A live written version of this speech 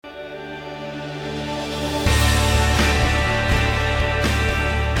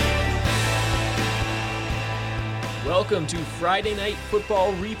Welcome to Friday Night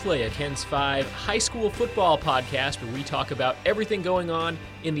Football Replay, a KENS 5 high school football podcast where we talk about everything going on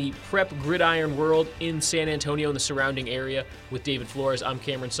in the prep gridiron world in San Antonio and the surrounding area. With David Flores, I'm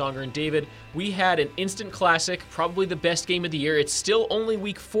Cameron Songer. And David, we had an instant classic, probably the best game of the year. It's still only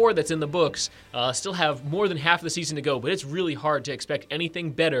week 4 that's in the books. Still have more than half the season to go, but it's really hard to expect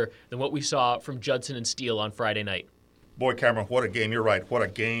anything better than what we saw from Judson and Steele on Friday night. Boy, Cameron, what a game. You're right. What a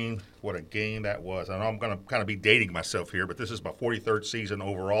game that was. I know I'm going to kind of be dating myself here, but this is my 43rd season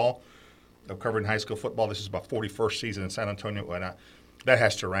overall of covering high school football. This is my 41st season in San Antonio, and that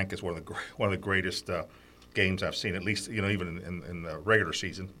has to rank as one of the greatest games I've seen, at least even in the regular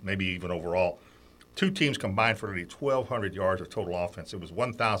season, maybe even overall. Two teams combined for nearly 1,200 yards of total offense. It was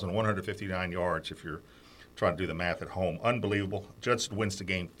 1,159 yards if you're trying to do the math at home. Unbelievable. Judson wins the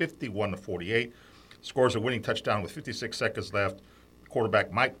game 51-48. Scores a winning touchdown with 56 seconds left.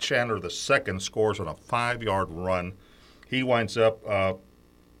 Quarterback Mike Chandler II scores on a 5-yard run. He winds up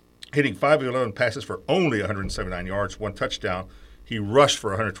hitting 5 of 11 passes for only 179 yards, 1 touchdown. He rushed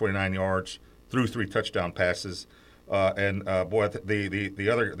for 129 yards, threw 3 touchdown passes. The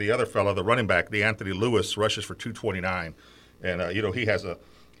other fellow, the running back, Anthony Lewis, rushes for 229. And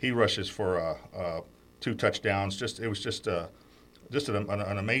he rushes for 2 touchdowns. It was just an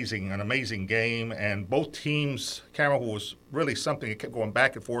amazing game, and both teams, Cameron, was really something. It kept going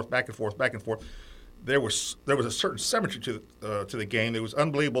back and forth. There was a certain symmetry to the game. It was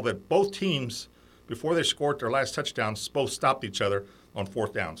unbelievable that both teams, before they scored their last touchdowns, both stopped each other on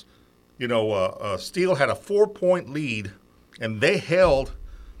fourth downs. Steele had a 4-point lead, and they held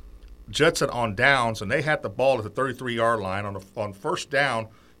Judson on downs, and they had the ball at the 33-yard line. On first down,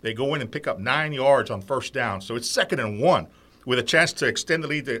 they go in and pick up 9 yards on first down. So it's 2nd and 1. With a chance to extend the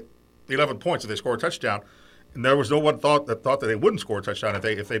lead to 11 points if they score a touchdown. And there was no one thought that they wouldn't score a touchdown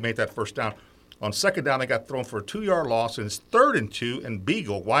if they made that first down. On second down, they got thrown for a 2-yard loss, and it's 3rd and 2, and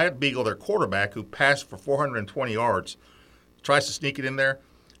Wyatt Beagle, their quarterback, who passed for 420 yards, tries to sneak it in there,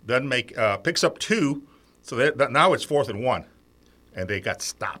 doesn't make, picks up 2, so now it's 4th and 1, and they got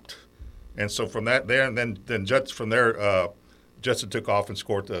stopped. And so from that there, and then Judson took off and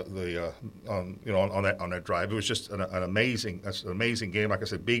scored on that drive. It was just an amazing game. Like I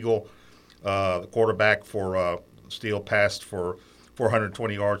said, Beagle, the quarterback for Steele, passed for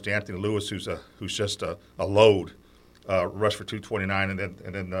 420 yards to Anthony Lewis, who's just a load, rushed for 229, and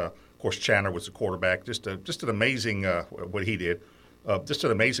then of course Chandler was the quarterback. Just an amazing what he did. Just an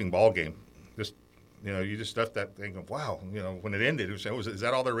amazing ball game. You just left that thing of wow. When it ended, is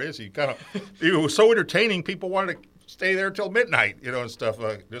that all there is? It was so entertaining. People wanted to stay there till midnight, and stuff.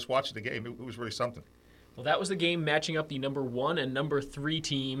 Just watching the game, it was really something. Well, that was the game matching up the number 1 and number 3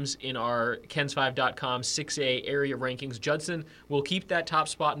 teams in our KENS5.com 6A area rankings. Judson will keep that top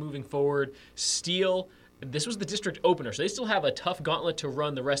spot moving forward. Steele, this was the district opener, so they still have a tough gauntlet to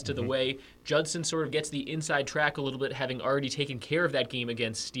run the rest of the way. Judson sort of gets the inside track a little bit, having already taken care of that game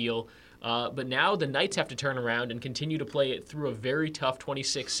against Steele. But now the Knights have to turn around and continue to play it through a very tough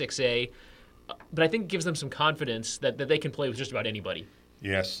 26 6A. But I think it gives them some confidence that they can play with just about anybody.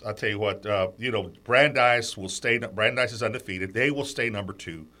 Yes, I'll tell you what, Brandeis will stay. Brandeis is undefeated. They will stay number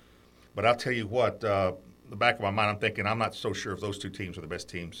 2. But I'll tell you what, the back of my mind, I'm thinking I'm not so sure if those 2 teams are the best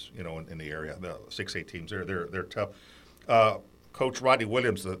teams, in the area. The 6A teams, they're tough. Coach Rodney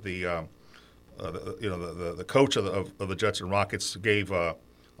Williams, the coach of the Judson Rockets, gave a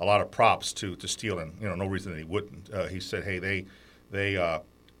lot of props to Steele, and no reason that he wouldn't. He said, hey,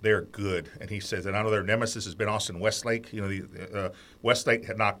 they're good. And he says, and I know their nemesis has been Austin Westlake. Westlake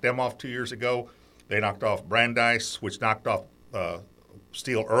had knocked them off 2 years ago. They knocked off Brandeis, which knocked off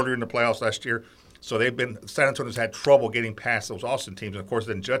Steele earlier in the playoffs last year. So San Antonio's had trouble getting past those Austin teams. And, of course,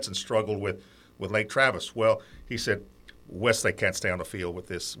 then Judson struggled with Lake Travis. Well, he said Westlake can't stay on the field with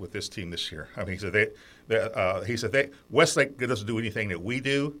this team this year. I mean, he said Westlake doesn't do anything that we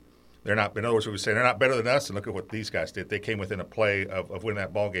do. They're not. In other words, we would say they're not better than us. And look at what these guys did. They came within a play of winning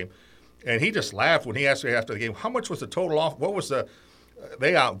that ball game, and he just laughed when he asked me after the game, "How much was the total off? What was the?"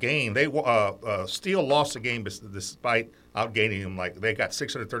 They outgained. Steele lost the game despite outgaining them. Like they got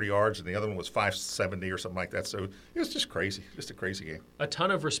 630 yards, and the other one was 570 or something like that. So it was just crazy. Just a crazy game. A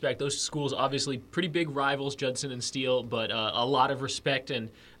ton of respect. Those schools obviously pretty big rivals, Judson and Steele, but a lot of respect. And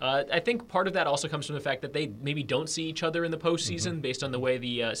I think part of that also comes from the fact that they maybe don't see each other in the postseason based on the way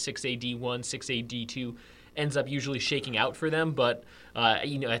the 6A D1, 6A D2 ends up usually shaking out for them. But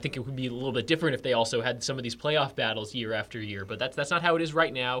I think it would be a little bit different if they also had some of these playoff battles year after year. But that's not how it is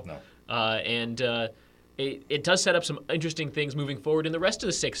right now. No. it does set up some interesting things moving forward in the rest of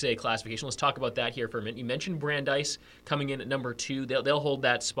the 6A classification. Let's talk about that here for a minute. You mentioned Brandeis coming in at number 2. They'll hold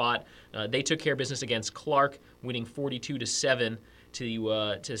that spot. They took care of business against Clark, winning 42-7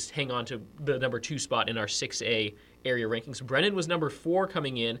 to hang on to the number 2 spot in our 6A area rankings. Brennan was number 4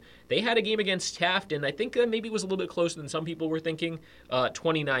 coming in. They had a game against Taft, and I think maybe it was a little bit closer than some people were thinking.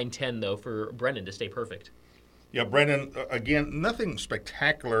 29-10, though, for Brennan to stay perfect. Yeah, Brennan, again, nothing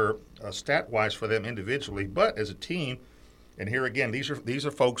spectacular stat-wise for them individually, but as a team, and here again, these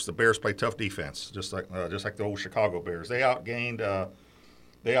are folks, the Bears play tough defense, just like the old Chicago Bears. They outgained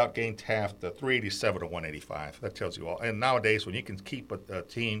Taft 387-185. That tells you all. And nowadays, when you can keep a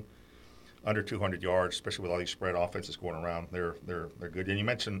team under 200 yards, especially with all these spread offenses going around, they're good. And you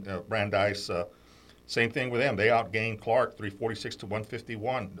mentioned Brandeis. Same thing with them. They outgained Clark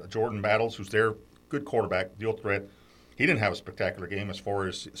 346-151. Jordan Battles, who's their good quarterback, dual threat. He didn't have a spectacular game as far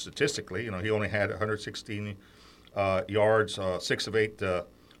as statistically. He only had 116 yards, 6 of 8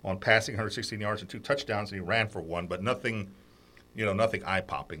 on passing, 116 yards and 2 touchdowns, and he ran for 1, but nothing, nothing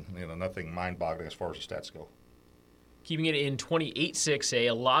eye-popping, nothing mind-boggling as far as the stats go. Keeping it in 28 6A,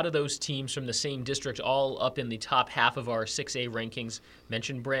 a lot of those teams from the same district all up in the top half of our 6A rankings.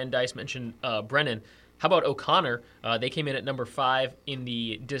 Mentioned Brandeis, mentioned Brennan. How about O'Connor? They came in at number 5 in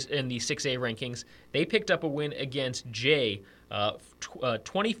the 6A rankings. They picked up a win against Jay,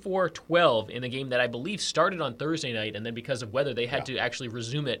 24-12 in the game that I believe started on Thursday night, and then because of weather, they had to actually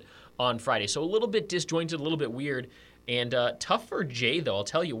resume it on Friday. So a little bit disjointed, a little bit weird, and tough for Jay, though. I'll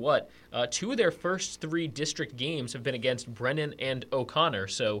tell you what, 2 of their first 3 district games have been against Brennan and O'Connor.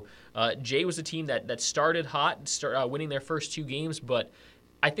 So Jay was a team that started hot, winning their first 2 games, but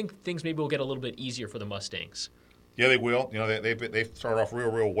I think things maybe will get a little bit easier for the Mustangs. Yeah, they will. They started off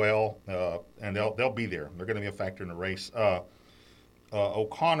real well, and they'll be there. They're going to be a factor in the race.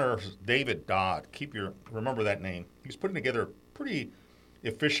 O'Connor's David Dodd. Remember that name. He's putting together a pretty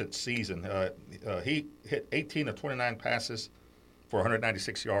efficient season. He hit 18 of 29 passes for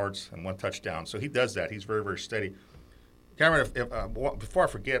 196 yards and 1 touchdown. So he does that. He's very, very steady. Cameron, before I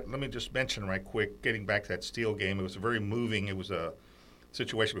forget, let me just mention right quick. Getting back to that Steel game, it was very moving. It was a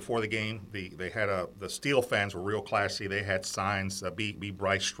situation before the game. They had the Steel fans were real classy. They had signs, be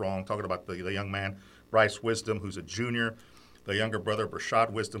Bryce Strong, talking about the young man, Bryce Wisdom, who's a junior, the younger brother,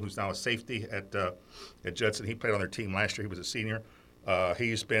 Brashad Wisdom, who's now a safety at Judson. He played on their team last year. He was a senior.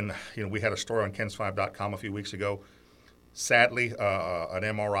 He's been, we had a story on KENS5.com a few weeks ago. Sadly, an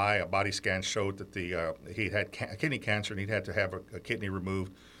MRI, a body scan showed that he had kidney cancer and he'd had to have a kidney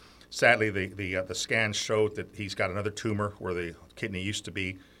removed. Sadly, the scans showed that he's got another tumor where the kidney used to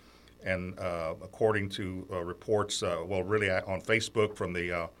be, and according to reports, really on Facebook from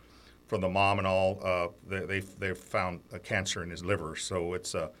the mom and all, they've found a cancer in his liver. So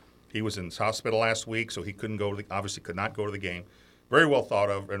he was in the hospital last week, so he could not go to the game. Very well thought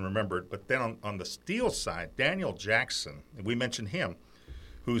of and remembered. But then on the Steel side, Daniel Jackson, and we mentioned him,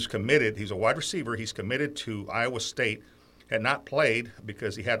 who's committed. He's a wide receiver. He's committed to Iowa State. Had not played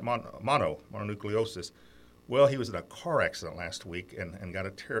because he had mononucleosis. Well, he was in a car accident last week and got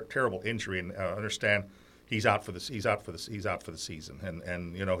a terrible injury. And understand he's out for the season.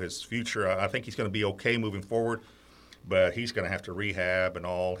 And his future. I think he's going to be okay moving forward, but he's going to have to rehab and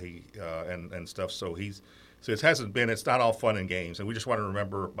all and stuff. So it's not all fun and games. And we just want to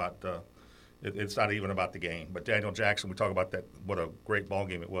remember about it's not even about the game. But Daniel Jackson, we talk about that. What a great ball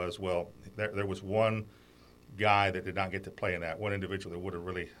game it was. Well, there was one guy that did not get to play in that, one individual that would have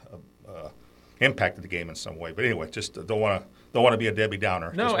really impacted the game in some way. But anyway, just don't want to be a Debbie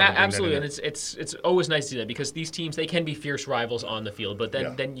Downer. No, absolutely, and it's always nice to do that because these teams, they can be fierce rivals on the field, but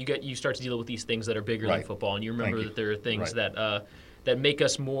then you start to deal with these things that are bigger than football, and you remember that there are things that make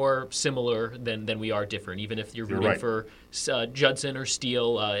us more similar than we are different. Even if you're rooting for Judson or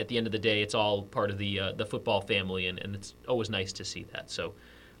Steele, at the end of the day, it's all part of the football family, and it's always nice to see that. So.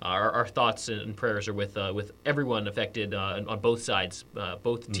 Our thoughts and prayers are with everyone affected on both sides,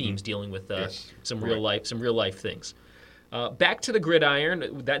 both teams dealing with some real life things. Back to the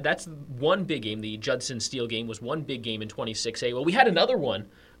gridiron. That's one big game. The Judson Steel game was one big game in 26A. Well, we had another one.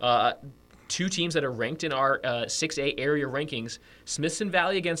 2 teams that are ranked in our 6A area rankings: Smithson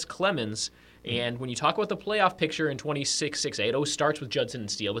Valley against Clemens. And when you talk about the playoff picture in 26-6A, it always starts with Judson and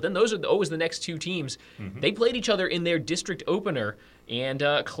Steel. But then those are always the next 2 teams. They played each other in their district opener, and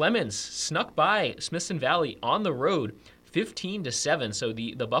Clemens snuck by Smithson Valley on the road, 15-7. So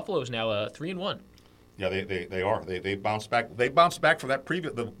the Buffaloes now 3-1. Yeah, they are. They bounced back. They bounced back from that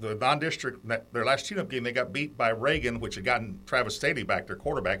previous the non-district. Their last tune-up game, they got beat by Reagan, which had gotten Travis Staley back, their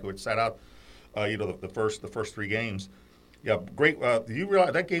quarterback, who had sat out, the first 3 games. Yeah, great. You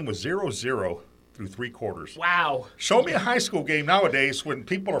realize that game was 0-0 through through 3 quarters. Wow. Show me a high school game nowadays when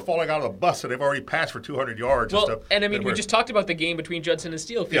people are falling out of the bus and they've already passed for 200 yards Well, and stuff. and I mean, we just talked about the game between Judson and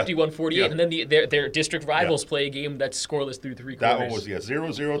Steele, 51-48, Yeah. and then their district rivals play a game that's scoreless through 3 quarters. That one was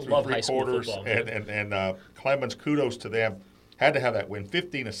 0-0 through Love 3 high school quarters, football. and Clemens, kudos to them, had to have that win,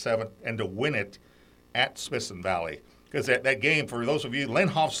 15-7, and to win it at Smithson Valley. Because that game, for those of you,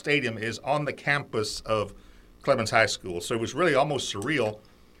 Lenhoff Stadium is on the campus of Clemens High School, so it was really almost surreal.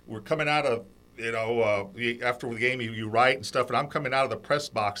 We're coming out of, after the game, you write and stuff, and I'm coming out of the press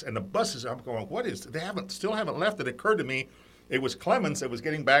box, and the buses, I'm going, what is, still haven't left. It occurred to me, it was Clemens that was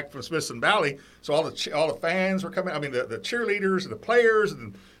getting back from Smithson Valley, so all the fans were coming, I mean, the cheerleaders and the players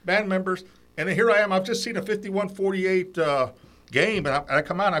and band members, and then here I am, I've just seen a 51-48 game, and I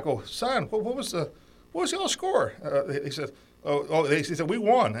come out and I go, son, what was y'all score? He said, he said, we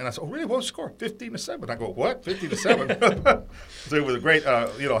won. And I said, oh, really? What was the score? 15-7. I go, what? 15-7? So it was a great,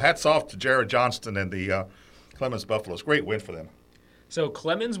 hats off to Jared Johnston and the Clemens Buffaloes. Great win for them. So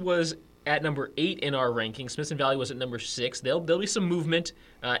Clemens was at number 8 in our rankings. Smithson Valley was at number 6. There'll be some movement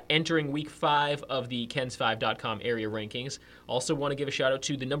entering week 5 of the KENS5.com area rankings. Also want to give a shout out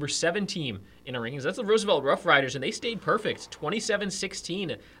to the number 7 team in our rankings. That's the Roosevelt Rough Riders, and they stayed perfect,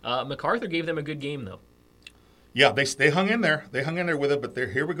 27-16. MacArthur gave them a good game, though. Yeah, they hung in there. They hung in there with it, but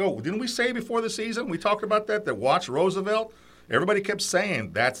here we go. Didn't we say before the season, we talked about that watch Roosevelt? Everybody kept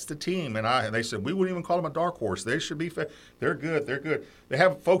saying that's the team, and they said we wouldn't even call them a dark horse. They should be. They're good. They're good. They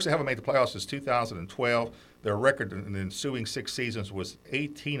have folks that haven't made the playoffs since 2012. Their record in the ensuing 6 seasons was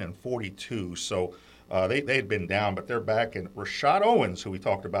 18-42. So they had been down, but they're back. And Rashad Owens, who we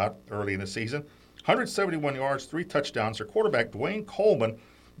talked about early in the season, 171 yards, 3 touchdowns. Their quarterback Dwayne Coleman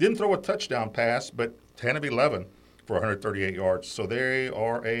didn't throw a touchdown pass, but 10 of 11 for 138 yards. So they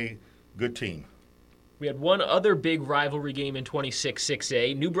are a good team. We had one other big rivalry game in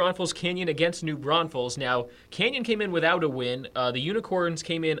 26-6A, New Braunfels Canyon against New Braunfels. Now, Canyon came in without a win. The Unicorns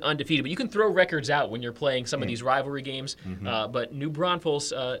came in undefeated, but you can throw records out when you're playing some of these rivalry games. Mm-hmm. But New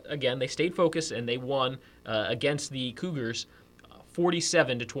Braunfels, again, they stayed focused and they won against the Cougars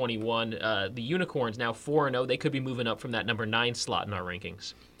 47-21. The Unicorns now 4-0. They could be moving up from that number 9 slot in our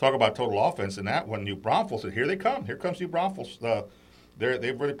rankings. Talk about total offense in that one. New Braunfels, and here they come. Here comes New Braunfels.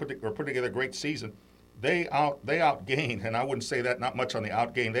 They've really put together a great season. They outgained, and I wouldn't say that not much on the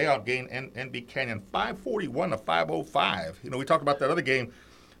outgain. They outgained NB Canyon 541-505. We talked about that other game,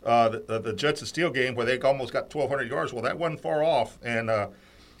 the Judson Steele game, where they almost got 1,200 yards. Well, that wasn't far off. And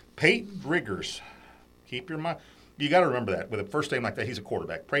Peyton Riggers, keep your mind. You got to remember that with a first name like that, he's a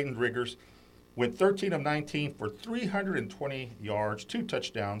quarterback. Peyton Riggers went 13 of 19 for 320 yards, 2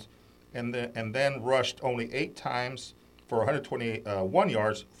 touchdowns, and then rushed only 8 times for 121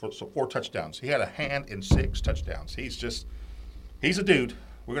 yards for 4 touchdowns. He had a hand in 6 touchdowns. He's a dude.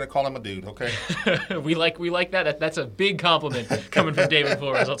 We're going to call him a dude, okay? we like that. That's a big compliment coming from David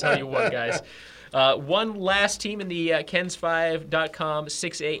Flores, I'll tell you what, guys. One last team in the KENS5.com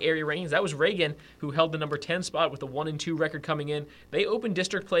 6A area rankings. That was Reagan, who held the number 10 spot with a 1-2 record coming in. They opened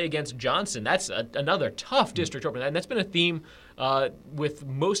district play against Johnson. That's another tough district opener, and that's been a theme with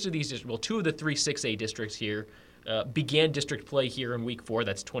most of these districts. Well, 2 of the 3 6A districts here began district play here in week 4.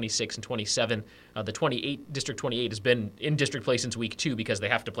 That's 26 and 27. The District 28 has been in district play since week 2 because they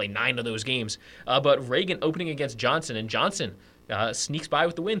have to play 9 of those games. But Reagan opening against Johnson, and Johnson sneaks by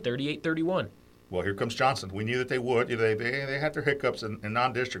with the win, 38-31. Well, here comes Johnson. We knew that they would. They had their hiccups in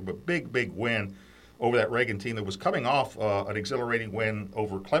non-district, but big win over that Reagan team that was coming off an exhilarating win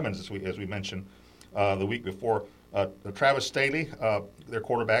over Clemens, as we mentioned the week before. Travis Staley, their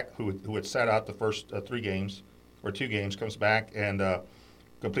quarterback, who had sat out the first 2 games, comes back and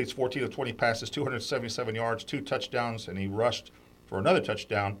completes 14 of 20 passes, 277 yards, 2 touchdowns, and he rushed for another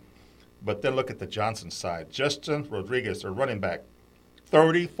touchdown. But then look at the Johnson side. Justin Rodriguez, their running back,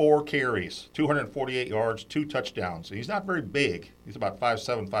 34 carries, 248 yards, 2 touchdowns. He's not very big. He's about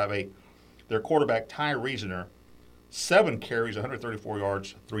 5'7", 5'8". Their quarterback, Ty Reasoner, 7 carries, 134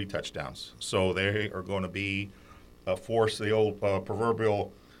 yards, 3 touchdowns. So they are going to be a force, the old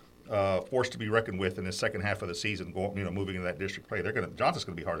proverbial force to be reckoned with in the second half of the season, moving into that district play. Johnson's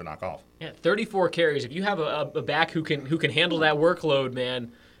going to be hard to knock off. Yeah, 34 carries. If you have a back who can handle that workload,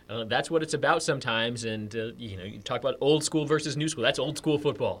 man, that's what it's about sometimes. And you talk about old school versus new school. That's old school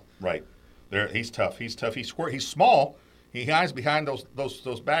football. Right. He's tough. He's small. He hides behind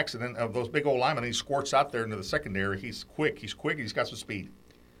those backs and then those big old linemen. He squirts out there into the secondary. He's quick. He's got some speed.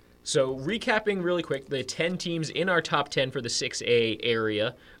 So recapping really quick, the 10 teams in our top 10 for the 6A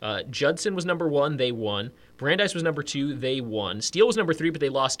area. Judson was number 1, they won. Brandeis was number 2, they won. Steele was number 3, but they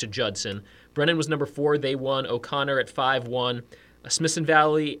lost to Judson. Brennan was number 4, they won. O'Connor at 5 won. Smithson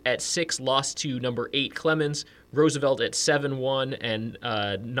Valley at 6 lost to number 8 Clemens. Roosevelt at 7-1, and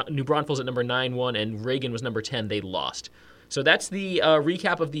New Braunfels at number 9-1, and Reagan was number 10. They lost. So that's the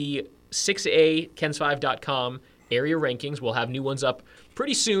recap of the 6A KENS5.com area rankings. We'll have new ones up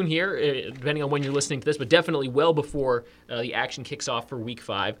pretty soon here, depending on when you're listening to this, but definitely well before the action kicks off for Week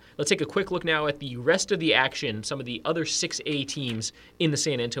 5. Let's take a quick look now at the rest of the action, some of the other 6A teams in the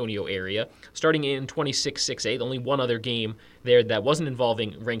San Antonio area. Starting in 26-6A, only one other game there that wasn't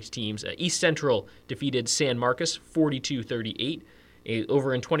involving ranked teams. East Central defeated San Marcos 42-38.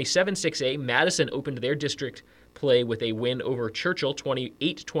 Over in 27-6A, Madison opened their district play with a win over Churchill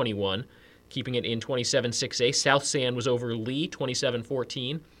 28-21. Keeping it in 27-6A, South San was over Lee,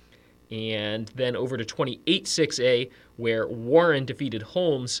 27-14. And then over to 28-6A, where Warren defeated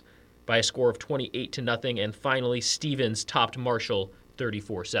Holmes by a score of 28-0. And finally, Stevens topped Marshall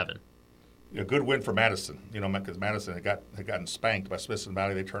 34-7. A good win for Madison, because Madison had gotten spanked by Smithson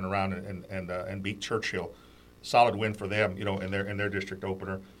Valley. They turned around and beat Churchill. Solid win for them, in their district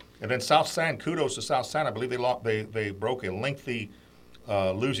opener. And then South San, kudos to South San. I believe they broke a lengthy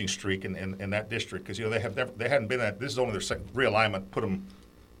losing streak in that district, because they hadn't been at, this is only their second realignment, put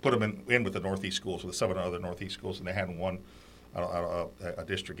them in with the Northeast schools, with the 7 other Northeast schools, and they hadn't won a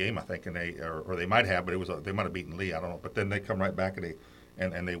district game, I think, and they might have, but they might have beaten Lee, I don't know. But then they come right back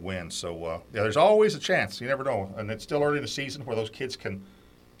and they win. So there's always a chance. You never know, and it's still early in the season where those kids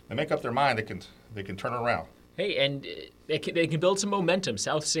they make up their mind. They can turn it around. Hey, and they can build some momentum.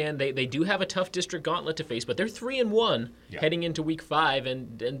 South San, they do have a tough district gauntlet to face, but they're 3-1 heading into Week 5,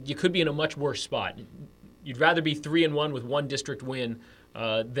 and you could be in a much worse spot. You'd rather be 3-1 with one district win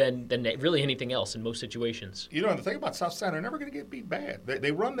than really anything else in most situations. And the thing about South San, they're never going to get beat bad.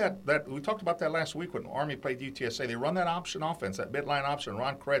 They run that we talked about that last week when Army played UTSA. They run that option offense, that midline option.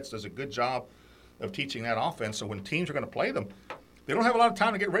 Ron Kretz does a good job of teaching that offense. So when teams are going to play them, they don't have a lot of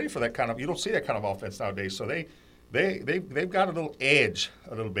time to get ready for that kind of. You don't see that kind of offense nowadays. So they've got a little edge,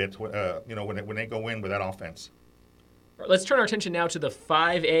 a little bit, when they go in with that offense. Let's turn our attention now to the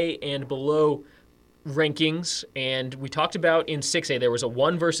 5A and below rankings, and we talked about in 6A there was a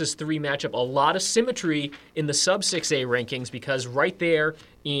 1 versus 3 matchup. A lot of symmetry in the sub 6A rankings, because right there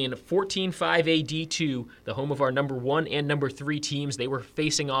in 14-5A D2, the home of our number 1 and number 3 teams, they were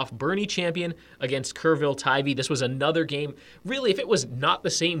facing off Bernie Champion against Kerrville-Tivy. This was another game. Really, if it was not the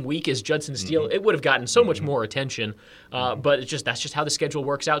same week as Judson Steele, it would have gotten so much more attention. But that's just how the schedule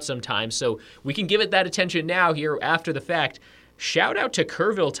works out sometimes. So we can give it that attention now here after the fact. Shout out to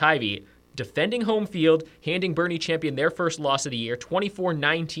Kerrville-Tivy, defending home field, handing Bernie Champion their first loss of the year,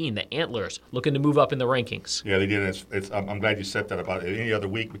 24-19. The Antlers looking to move up in the rankings. Yeah, they did. I'm glad you said that about any other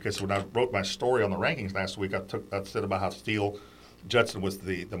week, because when I wrote my story on the rankings last week, I said about how Steele Judson was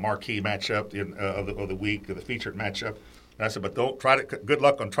the marquee matchup of the week, the featured matchup. And I said, but don't good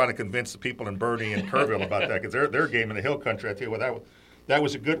luck on trying to convince the people in Bernie and Kerrville about that, because their game in the Hill Country, I tell you what, that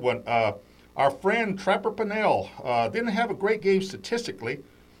was a good one. Our friend Trapper Pinnell didn't have a great game statistically.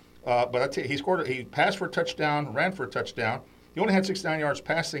 But I tell you, he passed for a touchdown, ran for a touchdown. He only had 69 yards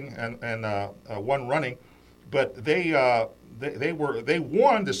passing and 1 running, but they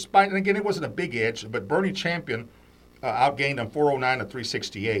won despite. And again, it wasn't a big edge, but Bernie Champion outgained them 409 to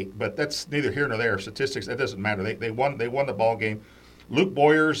 368. But that's neither here nor there. Statistics, that doesn't matter. They won the ball game. Luke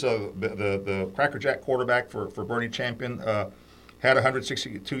Boyers, the Cracker Jack quarterback for Bernie Champion, had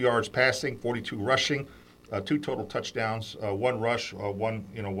 162 yards passing, 42 rushing. 2 total touchdowns, 1 rush, one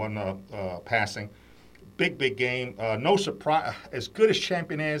passing. Big game. No surprise. As good as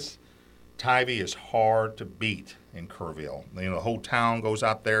Champion is, Tivy is hard to beat in Kerrville. The whole town goes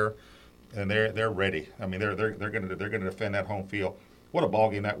out there, and they're ready. I mean, they're going to defend that home field. What a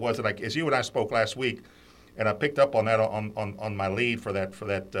ball game that was! And as you and I spoke last week, and I picked up on that on my lead for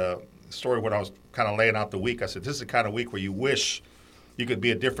that story when I was kind of laying out the week. I said, this is the kind of week where you wish you could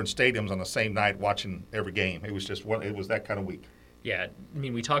be at different stadiums on the same night watching every game. It was that kind of week. Yeah, I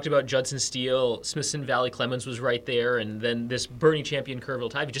mean, we talked about Judson Steele, Smithson Valley Clemens was right there, and then this Bernie Champion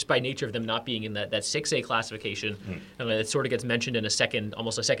Kerrville-Tivy, just by nature of them not being in that 6A classification, and it sort of gets mentioned in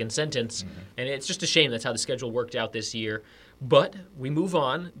almost a second sentence, and it's just a shame that's how the schedule worked out this year. But we move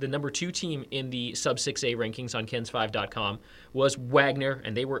on. The number 2 team in the sub 6A rankings on KENS5.com was Wagner,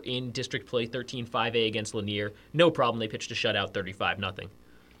 and they were in district play 13-5A against Lanier. No problem. They pitched a shutout 35-0.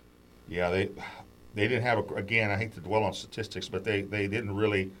 Yeah, they didn't have again, I hate to dwell on statistics, but they didn't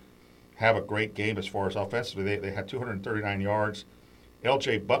really have a great game as far as offensively. They had 239 yards.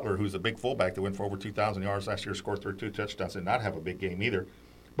 L.J. Butler, who's the big fullback that went for over 2,000 yards last year, scored 32 touchdowns, did not have a big game either.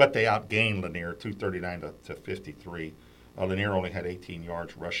 But they outgained Lanier 239 to 53. Lanier only had 18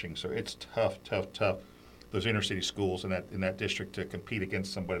 yards rushing, so it's tough. those inner city schools in that district to compete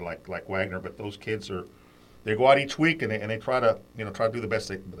against somebody like Wagner. But those kids they go out each week and they try to do the best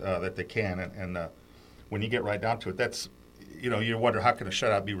that they can. And when you get right down to it, that's you wonder how can a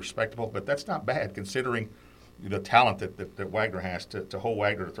shutout be respectable, but that's not bad considering the talent that Wagner has to hold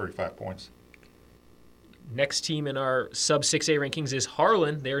Wagner to 35 points. Next team in our sub 6A rankings is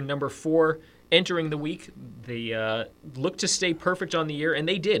Harlan. They're number 4 entering the week. They looked to stay perfect on the year, and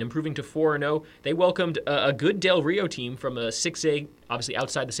they did, improving to 4-0. They welcomed a good Del Rio team from a 6A, obviously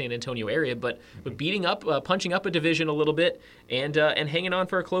outside the San Antonio area, but beating up, punching up a division a little bit, and hanging on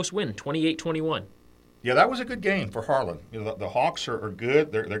for a close win, 28-21. Yeah, that was a good game for Harlan. The Hawks are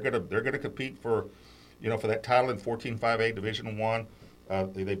good. They're gonna compete for that title in 14-5A Division I.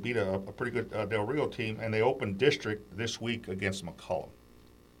 They beat a pretty good Del Rio team, and they opened district this week against McCollum.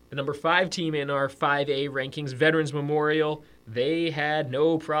 The number 5 team in our 5A rankings, Veterans Memorial, they had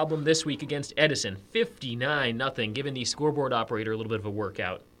no problem this week against Edison, 59-0, giving the scoreboard operator a little bit of a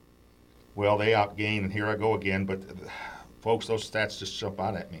workout. Well, they outgained, and here I go again, but folks, those stats just jump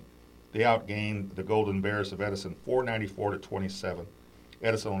out at me. They outgained the Golden Bears of Edison 494-27.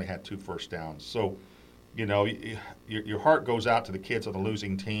 Edison only had 2 first downs. So, your heart goes out to the kids on the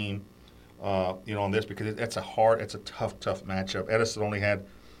losing team, on this because it's a tough matchup. Edison only had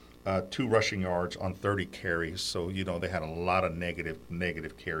 2 rushing yards on 30 carries, so they had a lot of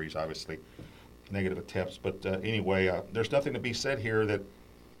negative carries, obviously, negative attempts. But anyway, there's nothing to be said here that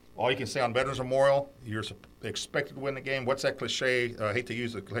all you can say on Veterans Memorial, you're expected to win the game. What's that cliche? I hate to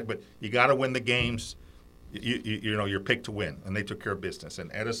use it, but you got to win the games. You're picked to win, and they took care of business. And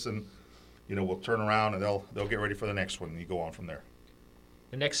Edison, will turn around and they'll get ready for the next one, and you go on from there.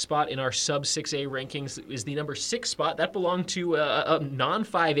 The next spot in our sub 6A rankings is the number 6 spot. That belonged to a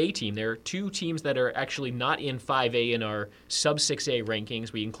non-5A team. There are 2 teams that are actually not in 5A in our sub 6A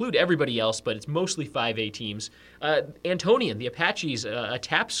rankings. We include everybody else, but it's mostly 5A teams. Antonian, the Apaches, a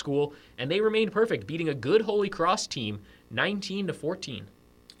TAP school, and they remained perfect, beating a good Holy Cross team 19-14.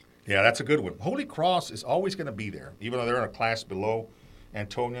 Yeah, that's a good one. Holy Cross is always going to be there, even though they're in a class below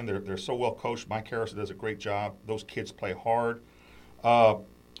Antonian. They're so well coached. Mike Harrison does a great job. Those kids play hard.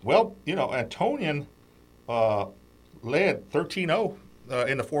 Antonian led 13-0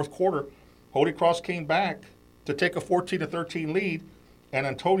 in the fourth quarter. Holy Cross came back to take a 14-13 lead, and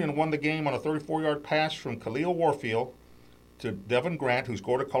Antonian won the game on a 34-yard pass from Khalil Warfield to Devin Grant, who's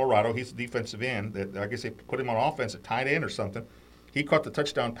going to Colorado. He's the defensive end. I guess they put him on offense at tight end or something. He caught the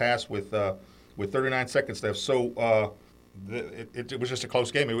touchdown pass with 39 seconds left. So it was just a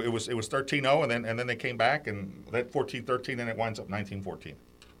close game. It was 13-0, and then they came back and that 14-13, and it winds up 19-14.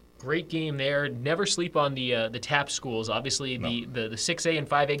 Great game there. Never sleep on the TAP schools. Obviously, the 6A and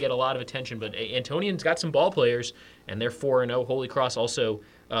 5A get a lot of attention, but Antonian's got some ball players, and they're 4-0. Holy Cross also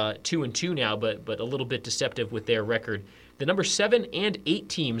 2-2 now, but a little bit deceptive with their record. The number 7 and 8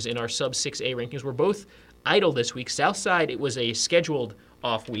 teams in our sub 6A rankings were both idle this week. Southside, it was a scheduled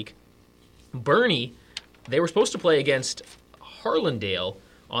off week. Bernie, they were supposed to play against Harlandale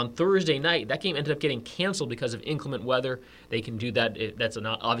on Thursday night. That game ended up getting canceled because of inclement weather. They can do that. That's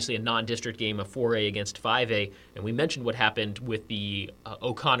obviously a non-district game, a 4A against 5A. And we mentioned what happened with the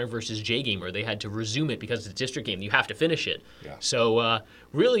O'Connor versus J game, where they had to resume it because it's a district game. You have to finish it. Yeah. So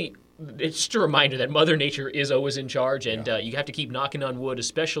really, it's just a reminder that Mother Nature is always in charge, and you have to keep knocking on wood,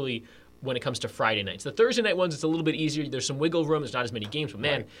 especially when it comes to Friday nights. The Thursday night ones, it's a little bit easier. There's some wiggle room. There's not as many games. But,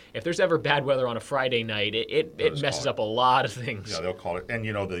 man, if there's ever bad weather on a Friday night, it messes up a lot of things. Yeah, they'll call it. And,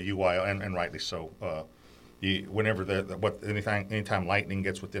 the UI, and rightly so, anytime lightning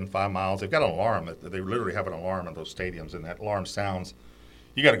gets within 5 miles, they've got an alarm. They literally have an alarm in those stadiums, and that alarm sounds.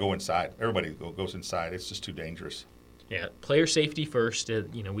 You got to go inside. Everybody goes inside. It's just too dangerous. Yeah, player safety first.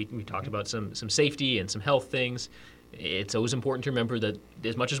 We talked about some safety and some health things. It's always important to remember that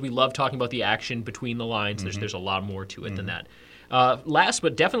as much as we love talking about the action between the lines, there's a lot more to it than that. Last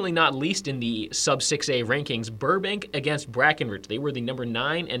but definitely not least in the sub 6A rankings, Burbank against Brackenridge. They were the number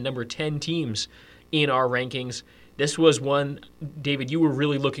 9 and number 10 teams in our rankings. This was one, David, you were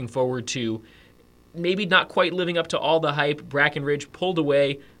really looking forward to. Maybe not quite living up to all the hype. Brackenridge pulled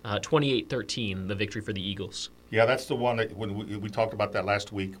away 28-13, the victory for the Eagles. Yeah, that's the one that when we talked about that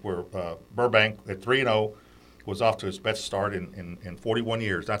last week, where Burbank at 3-0 was off to its best start in 41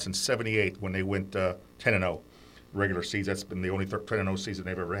 years. That's in 78 when they went 10-0 regular season. That's been the only 10-0 season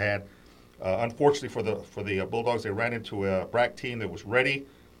they've ever had. Unfortunately for the Bulldogs, they ran into a Brack team that was ready.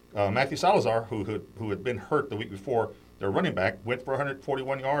 Matthew Salazar, who had been hurt the week before, their running back, went for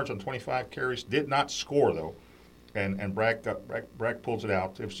 141 yards on 25 carries, did not score though, and Brack pulls it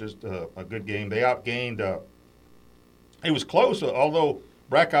out. It was just a good game. They outgained. It was close, although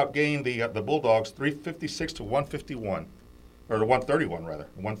Brack outgained the Bulldogs 356 to 151, or to 131 rather,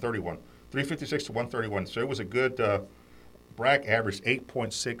 131, 356 to 131. So it was a good. Brack averaged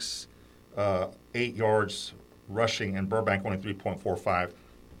 8.68 yards rushing, and Burbank only 3.45.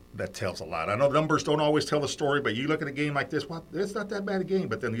 That tells a lot. I know numbers don't always tell the story, but you look at a game like this, well, it's not that bad a game.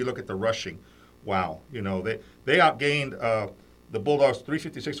 But then you look at the rushing. Wow, they outgained the Bulldogs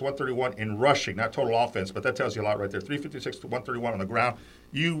 356 to 131 in rushing, not total offense, but that tells you a lot right there. 356 to 131 on the ground.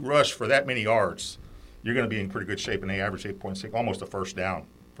 You rush for that many yards, you're going to be in pretty good shape, and they average 8.6, almost a first down.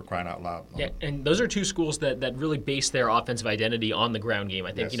 For crying out loud. Yeah, and those are two schools that really base their offensive identity on the ground game.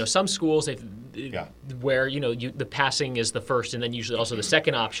 I think some schools where the passing is the first and then usually also the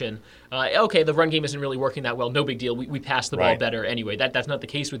second option. Okay, the run game isn't really working that well. No big deal. We pass the ball better anyway. That's not the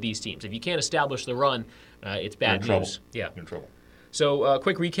case with these teams. If you can't establish the run, it's bad news. Yeah, you're in trouble. So,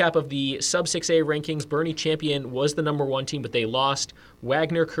 quick recap of the sub-6A rankings. Bernie Champion was the number 1 team, but they lost.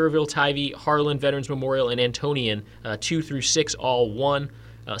 Wagner, Kerrville, Tivy, Harlan, Veterans Memorial, and Antonian, 2 through 6 all won.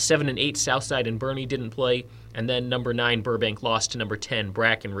 7 and 8, Southside and Bernie didn't play. And then number 9, Burbank lost to number 10,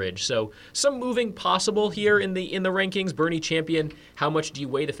 Brackenridge. So some moving possible here in the rankings. Bernie Champion, how much do you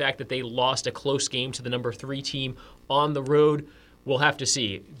weigh the fact that they lost a close game to the number 3 team on the road? We'll have to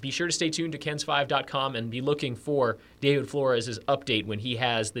see. Be sure to stay tuned to KENS5.com and be looking for David Flores' update when he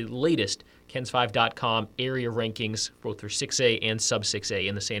has the latest KENS5.com area rankings, both for 6A and sub-6A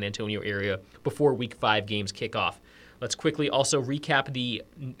in the San Antonio area before Week 5 games kick off. Let's quickly also recap the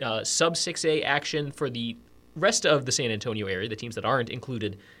sub-6A action for the rest of the San Antonio area, the teams that aren't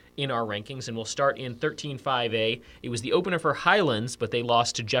included in our rankings, and we'll start in 13-5A. It was the opener for Highlands, but they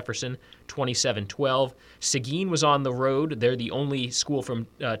lost to Jefferson 27-12. Seguin was on the road. They're the only school from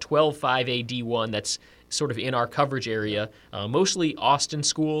 12-5A D1 that's sort of in our coverage area, mostly Austin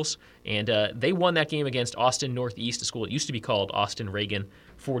schools, and they won that game against Austin Northeast, a school that used to be called Austin Reagan,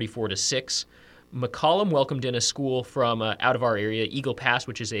 44-6. McCollum welcomed in a school from out of our area, Eagle Pass,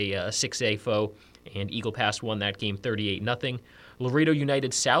 which is a 6A foe, and Eagle Pass won that game 38-0. Laredo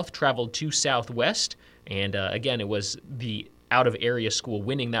United South traveled to Southwest, and again, it was the out-of-area school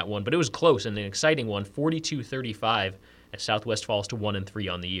winning that one, but it was close and an exciting one, 42-35, as Southwest falls to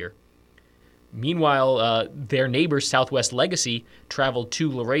 1-3 on the year. Meanwhile, their neighbors, Southwest Legacy, traveled to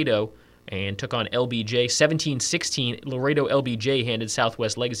Laredo and took on LBJ 17-16. Laredo LBJ handed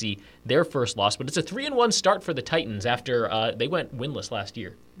Southwest Legacy their first loss, but it's a 3-1 start for the Titans after they went winless last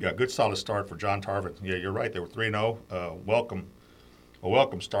year. Yeah, good solid start for John Tarvin. Yeah, you're right. They were 3-0. A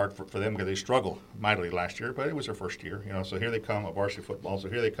welcome start for them because they struggled mightily last year, but it was their first year. So here they come, a varsity football. So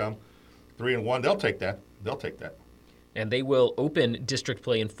here they come, 3-1. They'll take that. And they will open district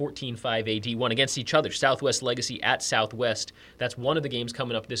play in 14-5A D1 against each other. Southwest Legacy at Southwest. That's one of the games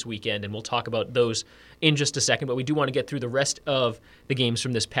coming up this weekend, and we'll talk about those in just a second. But we do want to get through the rest of the games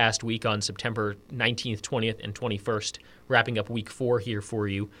from this past week on September 19th, 20th, and 21st, wrapping up Week 4 here for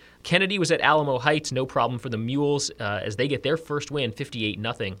you. Kennedy was at Alamo Heights, no problem for the Mules as they get their first win,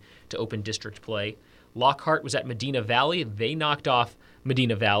 58-0, to open district play. Lockhart was at Medina Valley. They knocked off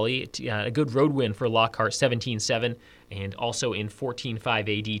Medina Valley. A good road win for Lockhart, 17-7, and also in 14-5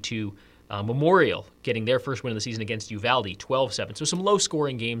 AD2. Memorial getting their first win of the season against Uvalde, 12-7. So some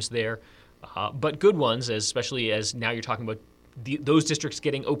low-scoring games there, but good ones, especially as now you're talking about those districts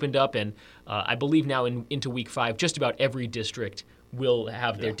getting opened up, and I believe now into Week 5, just about every district will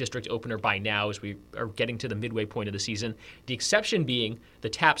have their district opener by now as we are getting to the midway point of the season. The exception being the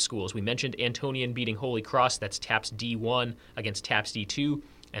TAP schools. We mentioned Antonian beating Holy Cross. That's TAPS D1 against TAPS D2.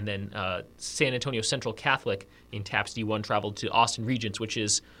 And then San Antonio Central Catholic in TAPS D1 traveled to Austin Regents, which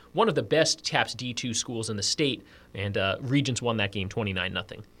is one of the best TAPS D2 schools in the state. And Regents won that game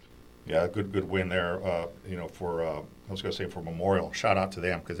 29-0. Yeah, good win there. For I was going to say for Memorial. Shout out to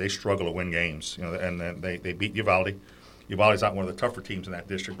them because they struggle to win games. And then they beat Uvalde. Uvalde's not one of the tougher teams in that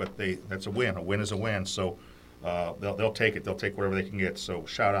district, but that's a win. A win is a win. So they'll take it. They'll take whatever they can get. So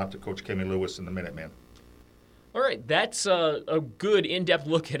shout out to Coach Kimmy Lewis and the Minutemen. All right, that's a good in-depth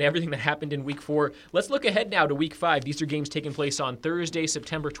look at everything that happened in Week 4. Let's look ahead now to Week 5. These are games taking place on Thursday,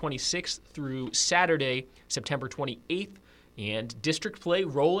 September 26th through Saturday, September 28th. And district play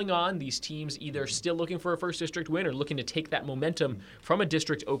rolling on. These teams either still looking for a first district win or looking to take that momentum from a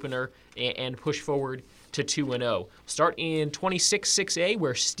district opener and push forward to 2-0. Start in 26-6A,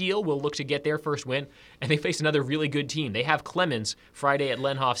 where Steele will look to get their first win, and they face another really good team. They have Clemens Friday at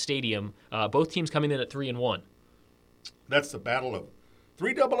Lenhoff Stadium. Both teams coming in at 3-1. That's the battle of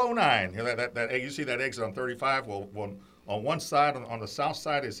 3009. You see that exit on 35. Well, on one side, on the south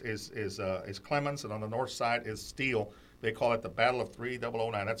side is Clemens, and on the north side is Steele. They call it the Battle of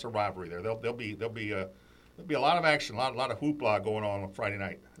 3009. That's a rivalry there. They'll be there'll be a lot of action, a lot of hoopla going on Friday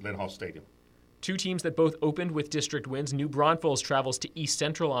night at Lynn Hall Stadium. Two teams that both opened with district wins. New Braunfels travels to East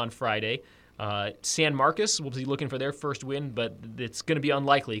Central on Friday. San Marcos will be looking for their first win, but it's going to be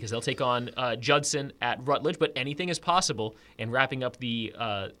unlikely because they'll take on Judson at Rutledge, but anything is possible. And wrapping up the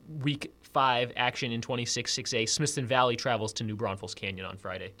Week 5 action in 26-6A, Smithson Valley travels to New Braunfels Canyon on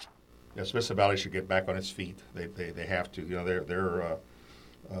Friday. Yeah, Smithson Valley should get back on its feet. They have to. They're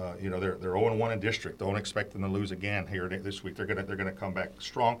 0-1 in district. Don't expect them to lose again here this week. They're gonna come back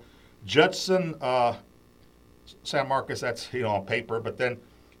strong. Judson, San Marcos, that's on paper, but then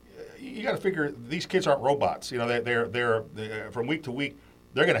you got to figure these kids aren't robots. They're from week to week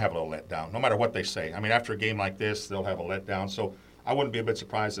they're going to have a little letdown, no matter what they say. I mean, after a game like this, they'll have a letdown. So I wouldn't be a bit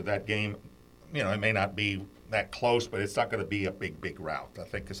surprised if that game, it may not be that close, but it's not going to be a big rout. I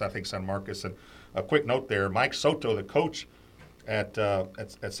think San Marcos. And a quick note there: Mike Soto, the coach at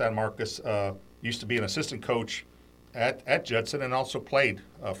San Marcos, used to be an assistant coach at Judson and also played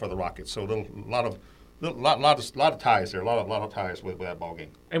for the Rockets. So a lot of ties there, a lot of ties with that ball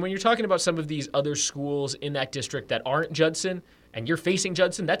game. And when you're talking about some of these other schools in that district that aren't Judson, and you're facing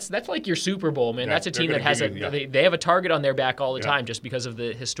Judson, that's like your Super Bowl, man. Yeah, that's a team that has they have a target on their back all the time just because of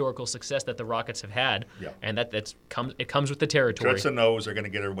the historical success that the Rockets have had. Yeah. And it comes with the territory. Judson knows they're going to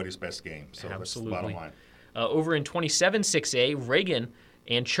get everybody's best game. So Absolutely. That's the bottom line. Over in 27-6A, Reagan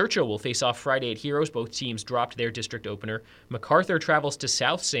and Churchill will face off Friday at Heroes. Both teams dropped their district opener. MacArthur travels to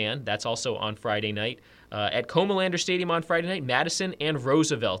South San. That's also on Friday night. At Comalander Stadium on Friday night, Madison and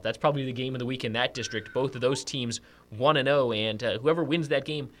Roosevelt. That's probably the game of the week in that district. Both of those teams 1-0, and whoever wins that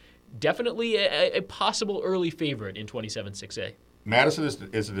game, definitely a possible early favorite in 27-6A. Madison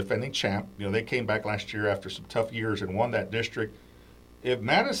is a defending champ. They came back last year after some tough years and won that district. If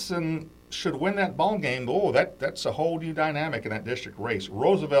Madison should win that ball game, that's a whole new dynamic in that district race.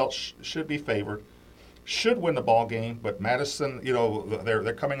 Roosevelt should be favored, should win the ball game, but Madison,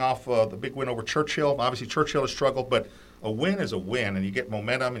 they're coming off the big win over Churchill. Obviously, Churchill has struggled, but a win is a win, and you get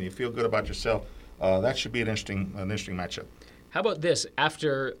momentum and you feel good about yourself. That should be an interesting matchup. How about this?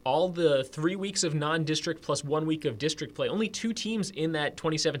 After all the 3 weeks of non-district plus 1 week of district play, only two teams in that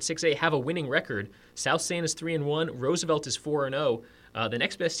 27-6A have a winning record. South San is 3-1. Roosevelt is 4-0. The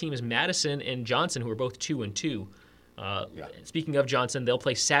next best team is Madison and Johnson, who are both 2-2. Speaking of Johnson, they'll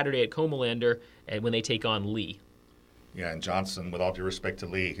play Saturday at Comalander when they take on Lee. Yeah, and Johnson, with all due respect to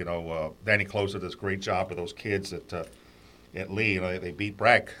Lee, Danny Closer does a great job with those kids at Lee. They beat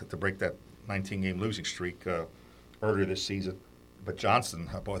Bragg to break that 19-game losing streak earlier this season. But Johnson,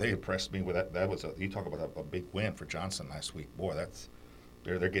 boy, they impressed me with that. That was you talk about a big win for Johnson last week. Boy,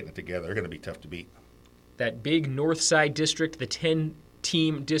 they're getting it together. They're going to be tough to beat. That big North Side district, the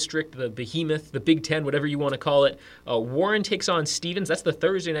 10-team district, the behemoth, the Big Ten, whatever you want to call it. Warren takes on Stevens. That's the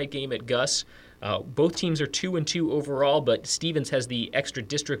Thursday night game at Gus. Both teams are 2-2 overall, but Stevens has the extra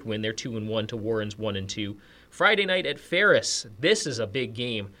district win. They're 2-1 to Warren's 1-2. Friday night at Ferris. This is a big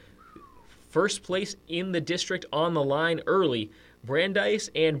game. First place in the district on the line early. Brandeis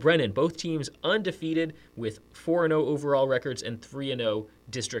and Brennan, both teams undefeated with 4-0 overall records and 3-0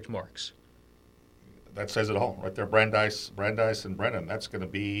 district marks. That says it all right there. Brandeis and Brennan. That's going to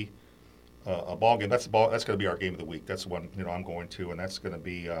be a ball game. That's going to be our game of the week. That's the one I'm going to, and that's going to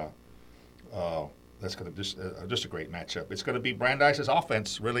be just a great matchup. It's going to be Brandeis'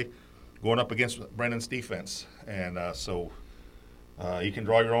 offense really going up against Brennan's defense, and so you can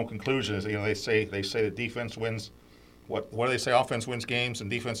draw your own conclusions. They say that defense wins. What do they say? Offense wins games and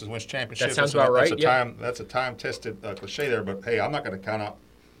defense wins championships. That sounds about right. That's a time-tested cliche there. But hey, I'm not going to count out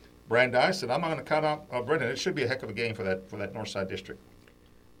Brandeis, and I'm not going to count out Brennan. It should be a heck of a game for that North Side district.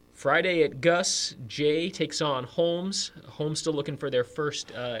 Friday at Gus, Jay takes on Holmes. Holmes still looking for their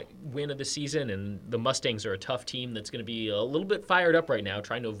first win of the season, and the Mustangs are a tough team that's going to be a little bit fired up right now,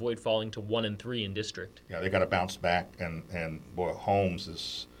 trying to avoid falling to 1-3 in district. Yeah, they got to bounce back, and boy, Holmes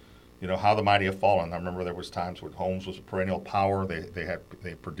is, how the mighty have fallen. I remember there was times when Holmes was a perennial power.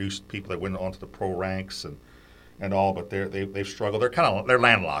 They produced people that went onto the pro ranks and all, but they've struggled. They're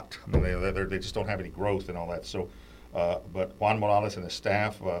landlocked. I mean, they just don't have any growth and all that. So. But Juan Morales and his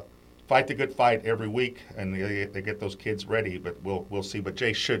staff fight the good fight every week, and they get those kids ready. But we'll see. But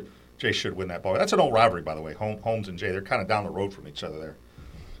Jay should win that ball. That's an old rivalry, by the way. Holmes and Jay, they're kind of down the road from each other there,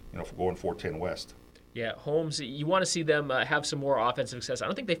 for going 410 West. Yeah, Holmes. You want to see them have some more offensive success. I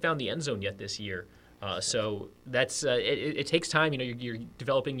don't think they found the end zone yet this year. So that's it takes time. You're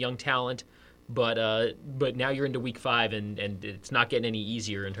developing young talent. But now you're into week 5, and it's not getting any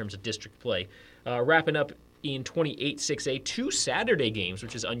easier in terms of district play. Wrapping up in 28-6A, 2 Saturday games,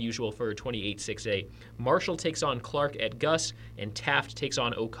 which is unusual for 28-6A. Marshall takes on Clark at Gus, and Taft takes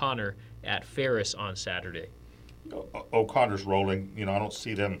on O'Connor at Ferris on Saturday. O'Connor's rolling. I don't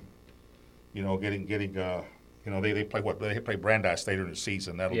see them, getting. They play what? They play Brandeis later in the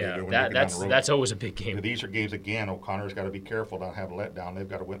season. That'll be when that's always a big game. These are games again. O'Connor's got to be careful not have a letdown. They've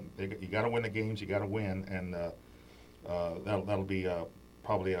got to win. You got to win the games. You got to win, and that'll be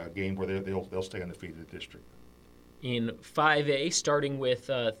probably a game where they'll stay undefeated in the district. In 5A, starting with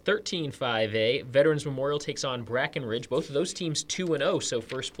 13-5A, Veterans Memorial takes on Brackenridge. Both of those teams 2-0, so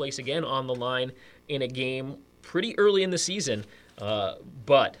first place again on the line in a game pretty early in the season.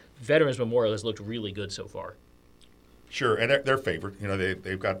 But Veterans Memorial has looked really good so far. Sure, and they're favored.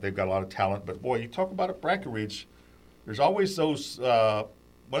 They've got a lot of talent. But boy, you talk about it, Brackenridge. There's always those what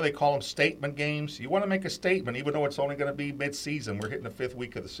do they call them? Statement games. You want to make a statement, even though it's only going to be mid-season. We're hitting the 5th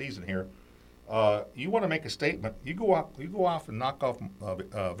week of the season here. You want to make a statement. You go off and knock off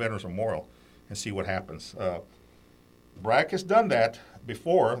Veterans Memorial and see what happens. Brack has done that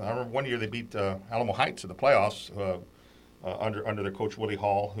before. I remember one year they beat Alamo Heights in the playoffs under their coach Willie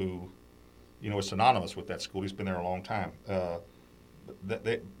Hall, who is synonymous with that school. He's been there a long time.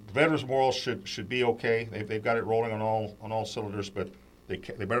 Veterans Memorial should be okay. They've got it rolling on all cylinders, but they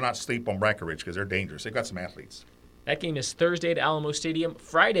better not sleep on Brackenridge because they're dangerous. They've got some athletes. That game is Thursday at Alamo Stadium.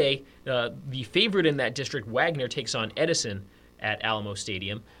 Friday, the favorite in that district, Wagner, takes on Edison at Alamo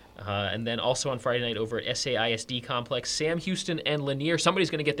Stadium. And then also on Friday night over at SAISD Complex, Sam Houston and Lanier. Somebody's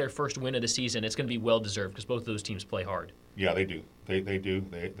going to get their first win of the season. It's going to be well-deserved because both of those teams play hard. Yeah, they do. They do.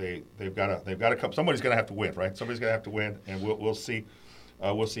 They've got to come. Somebody's going to have to win, right? Somebody's going to have to win, and we'll see.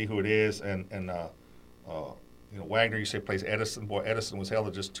 We'll see who it is. And Wagner, you say, plays Edison. Boy, Edison was held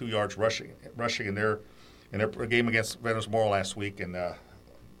to just 2 yards rushing in their game against Veterans Memorial last week, and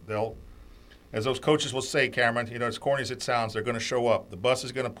they'll, as those coaches will say, Cameron, as corny as it sounds, they're going to show up. The bus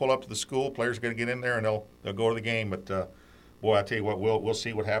is going to pull up to the school. Players are going to get in there, and they'll go to the game. But boy, I tell you what, we'll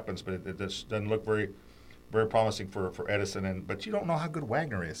see what happens. But it just doesn't look very, very promising for Edison. But you don't know how good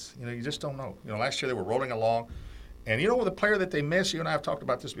Wagner is. You just don't know. Last year they were rolling along, and with the player that they missed. You and I have talked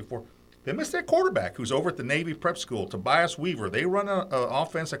about this before. They missed their quarterback, who's over at the Navy Prep School, Tobias Weaver. They run an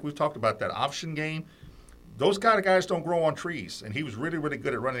offense like we've talked about, that option game. Those kind of guys don't grow on trees, and he was really, really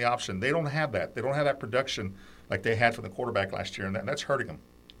good at running the option. They don't have that. They don't have that production like they had from the quarterback last year, and that's hurting them.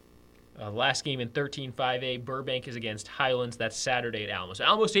 Last game in 13-5A, Burbank is against Highlands. That's Saturday at Alamo. So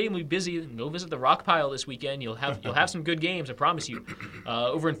Alamo Stadium will be busy. Go visit the Rock Pile this weekend. You'll have some good games, I promise you.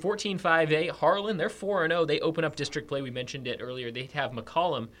 Over in 14-5A, Harlan, they're 4-0. They open up district play. We mentioned it earlier. They have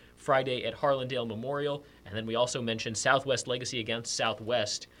McCollum Friday at Harlandale Memorial. And then we also mentioned Southwest Legacy against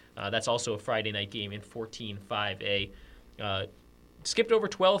Southwest. That's also a Friday night game in 14-5A. Skipped over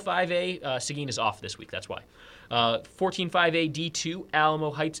 12-5A. Seguin is off this week. That's why. 14-5A D2,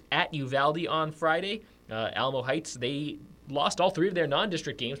 Alamo Heights at Uvalde on Friday. Alamo Heights, they lost all 3 of their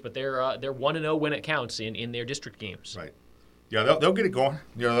non-district games, but they're 1-0 when it counts in their district games. Right. Yeah, they'll get it going.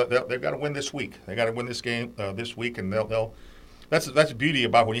 They've got to win this week. They got to win this game this week, and they'll. That's the beauty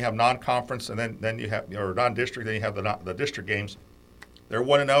about when you have non-conference and then you have or non-district, then you have the district games. They're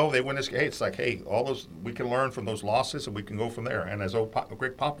 1-0. They win this game. It's like, hey, all those we can learn from those losses, and we can go from there. And as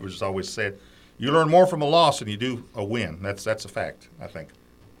Greg Popovich has always said, you learn more from a loss than you do a win. That's a fact, I think.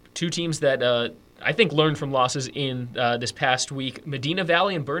 2 teams that I think learned from losses in this past week. Medina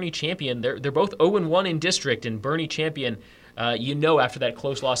Valley and Bernie Champion. They're both 0-1 in district, and Bernie Champion. After that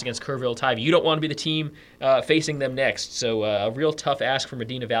close loss against Kerrville-Tivy, you don't want to be the team facing them next. So a real tough ask for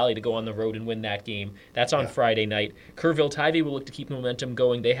Medina Valley to go on the road and win that game. That's on Friday night. Kerrville-Tivy will look to keep momentum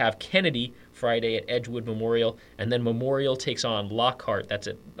going. They have Kennedy Friday at Edgewood Memorial, and then Memorial takes on Lockhart. That's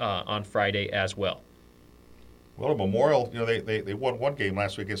on Friday as well. Well, Memorial, they won one game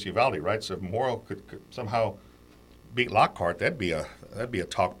last week against Uvalde, right? So if Memorial could somehow beat Lockhart, that'd be a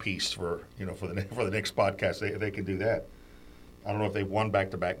talk piece for the next podcast. They can do that. I don't know if they've won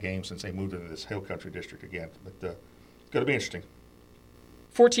back-to-back games since they moved into this Hill Country district again, but it's going to be interesting.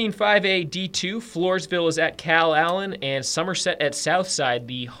 14-5A D2, Floresville is at Cal Allen, and Somerset at Southside.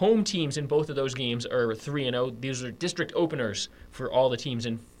 The home teams in both of those games are 3-0. These are district openers for all the teams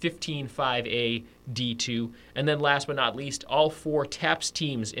in 15-5A D2. And then last but not least, all 4 TAPS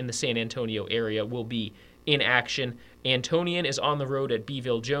teams in the San Antonio area will be in action. Antonian is on the road at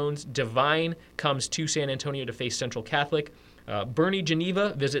Beeville Jones. Divine comes to San Antonio to face Central Catholic. Bernie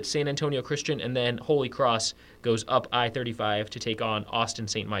Geneva visits San Antonio Christian, and then Holy Cross goes up I-35 to take on Austin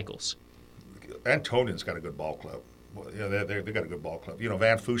St. Michael's. Antonian's got a good ball club. They've got a good ball club.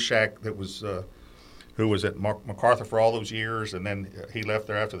 Van Fushak, who was at MacArthur for all those years, and then he left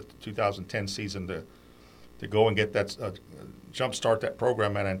there after the 2010 season to to go and get that jumpstart that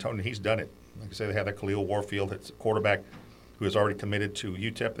program at Antonio. He's done it. Like I say, they have that Khalil Warfield, that's a quarterback who is already committed to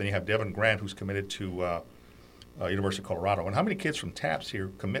UTEP. Then you have Devin Grant, who's committed to University of Colorado. And how many kids from TAPS here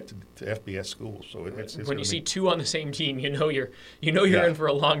commit to FBS schools? So it's when you see two on the same team, you know you're in for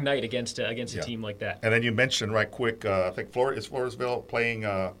a long night against a team like that. And then you mentioned right quick, I think Floresville playing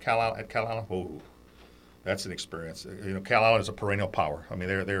Cal Allen. Oh, that's an experience. Cal Allen is a perennial power. I mean,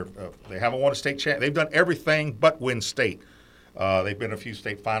 they haven't won a state champ. They've done everything but win state. They've been in a few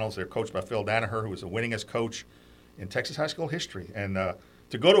state finals. They're coached by Phil Danaher, who is the winningest coach in Texas high school history. And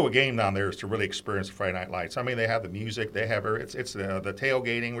to go to a game down there is to really experience the Friday Night Lights. I mean, they have the music. They have it's the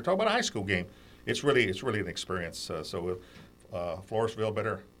tailgating. We're talking about a high school game. It's really an experience. So Floresville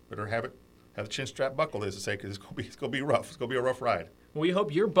better have the chin strap buckled, as they say, because it's gonna be rough. It's gonna be a rough ride. We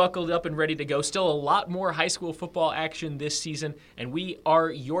hope you're buckled up and ready to go. Still a lot more high school football action this season, and we are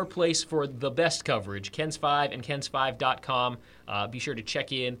your place for the best coverage. KENS 5 and KENS5.com. Be sure to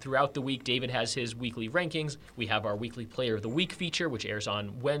check in throughout the week. David has his weekly rankings. We have our weekly Player of the Week feature, which airs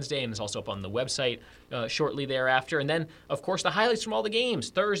on Wednesday and is also up on the website shortly thereafter. And then, of course, the highlights from all the games.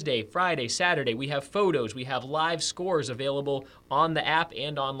 Thursday, Friday, Saturday. We have photos. We have live scores available on the app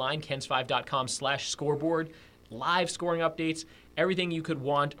and online, KENS5.com/scoreboard. Live scoring updates, everything you could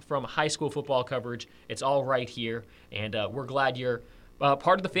want from high school football coverage. It's all right here, and we're glad you're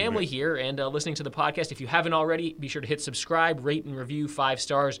part of the family here and listening to the podcast. If you haven't already, be sure to hit subscribe, rate, and review 5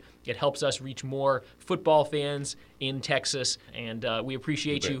 stars. It helps us reach more football fans in Texas, and we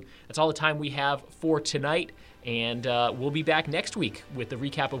appreciate you. That's all the time we have for tonight, and we'll be back next week with the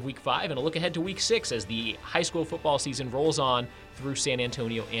recap of Week 5 and a look ahead to Week 6 as the high school football season rolls on through San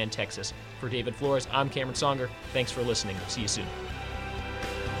Antonio and Texas. For David Flores, I'm Cameron Songer. Thanks for listening. We'll see you soon.